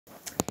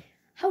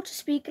how to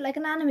speak like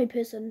an anime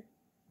person.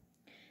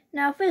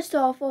 Now, first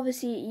off,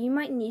 obviously, you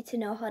might need to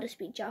know how to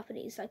speak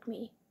Japanese like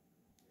me.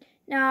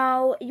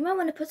 Now, you might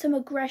want to put some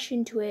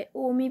aggression to it,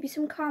 or maybe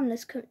some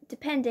calmness,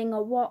 depending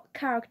on what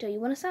character you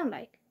want to sound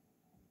like.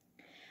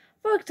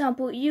 For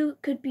example, you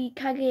could be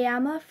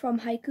Kageyama from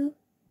Haikyuu.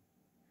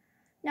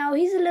 Now,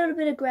 he's a little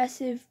bit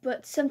aggressive,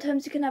 but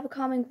sometimes he can have a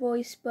calming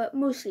voice, but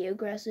mostly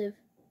aggressive.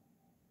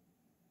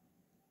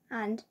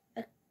 And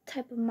a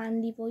type of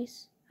manly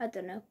voice. I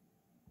don't know.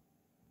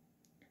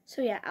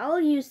 So yeah, I'll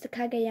use the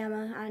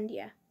Kageyama, and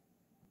yeah.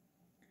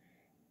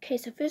 Okay,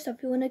 so first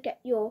off, you want to get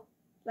your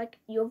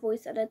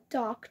voice at a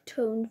dark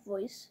toned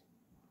voice.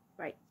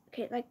 Right,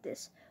 okay, like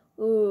this.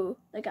 Ooh,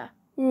 like a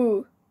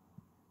ooh.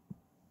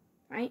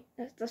 Right,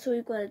 that's what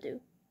you're going to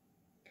do.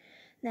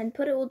 Then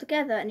put it all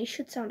together and it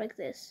should sound like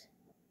this.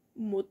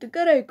 Now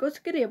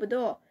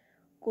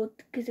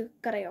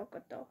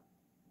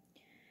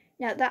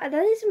that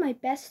isn't my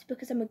best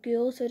because I'm a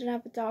girl, so I don't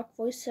have a dark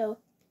voice, so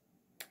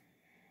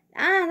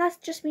that's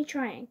just me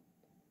trying.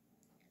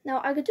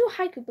 Now I could do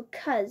haiku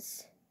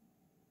because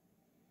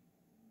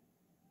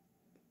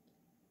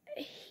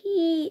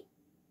he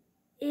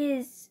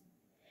is,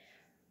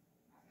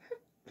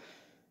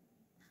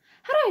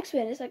 how do I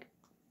explain this? Like,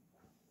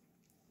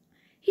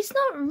 he's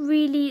not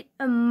really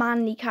a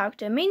manly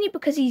character, mainly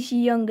because he's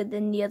younger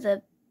than his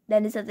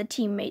other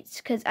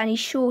teammates, and he's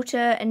shorter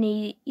and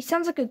he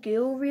sounds like a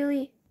girl,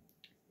 really.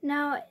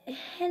 Now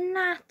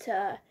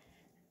Hinata,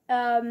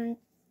 yeah,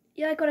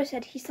 like what I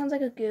said, he sounds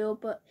like a girl,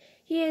 but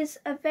he is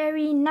a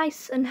very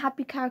nice and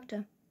happy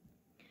character.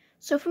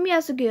 So for me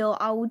as a girl,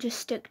 I will just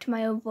stick to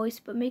my own voice,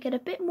 but make it a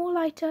bit more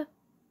lighter.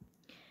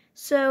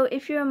 So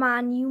if you're a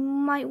man,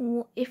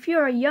 if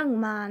you're a young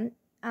man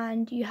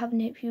and you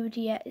haven't hit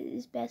puberty yet, it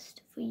is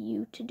best for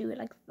you to do it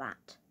like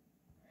that.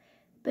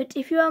 But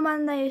if you're a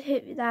man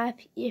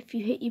if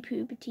you hit your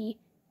puberty,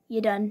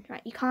 you're done.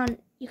 Right? You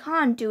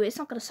can't do it. It's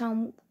not gonna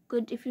sound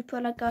good if you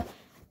put like a,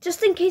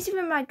 just in case you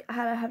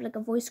have like a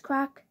voice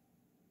crack.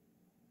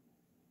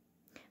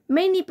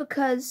 Mainly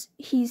because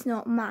he's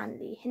not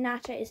manly.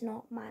 Hinata is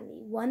not manly.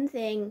 One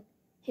thing,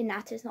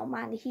 Hinata is not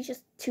manly. He's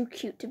just too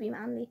cute to be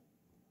manly.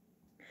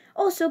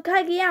 Also,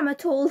 Kageyama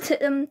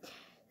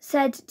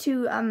said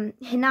to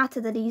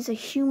Hinata that he's a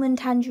human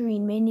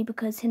tangerine, mainly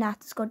because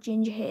Hinata's got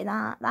ginger hair.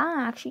 That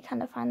I actually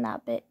kind of find that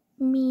a bit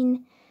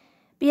mean.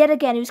 But yet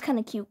again, it was kind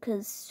of cute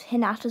because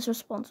Hinata's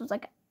response was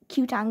like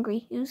cute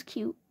angry. It was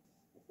cute.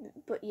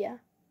 But yeah.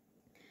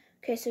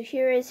 Okay, so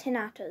here is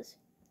Hinata's.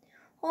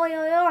 Oi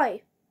oi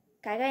oi!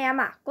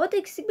 Kageyama, ご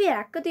てきすぎ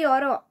らくてよ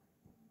ろ。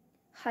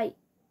はい。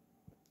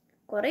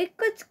これ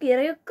くつき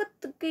るく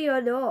つきよ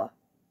ろ。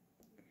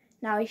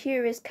Now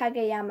here is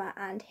Kageyama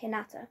and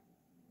Hinata.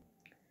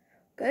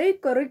 Kai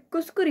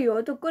korikkus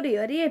kurio to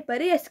kurio rie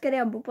pari eskare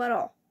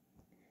ambuparo.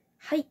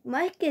 Hai,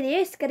 mai kere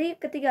eskare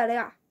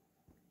katigarea.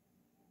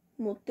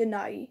 Motte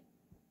nai.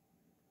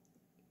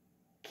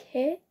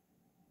 Ke?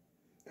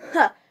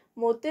 Ha,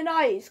 motte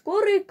nai.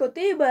 Skori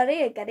kote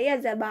bare kare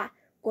zaba.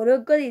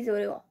 Korokko di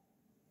sore.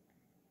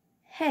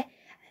 He.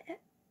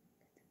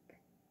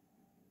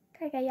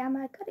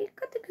 Kageyama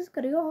korikkus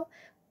kurio.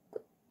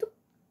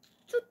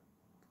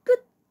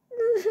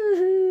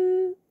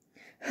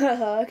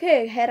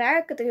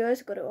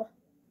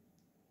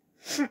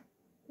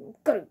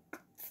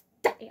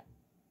 Okay,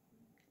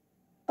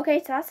 okay,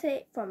 so that's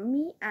it from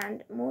me,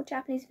 and more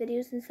Japanese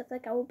videos and stuff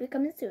like that will be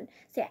coming soon.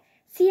 So yeah,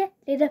 see ya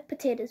later,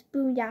 potatoes.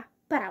 Boom, yeah,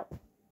 but out.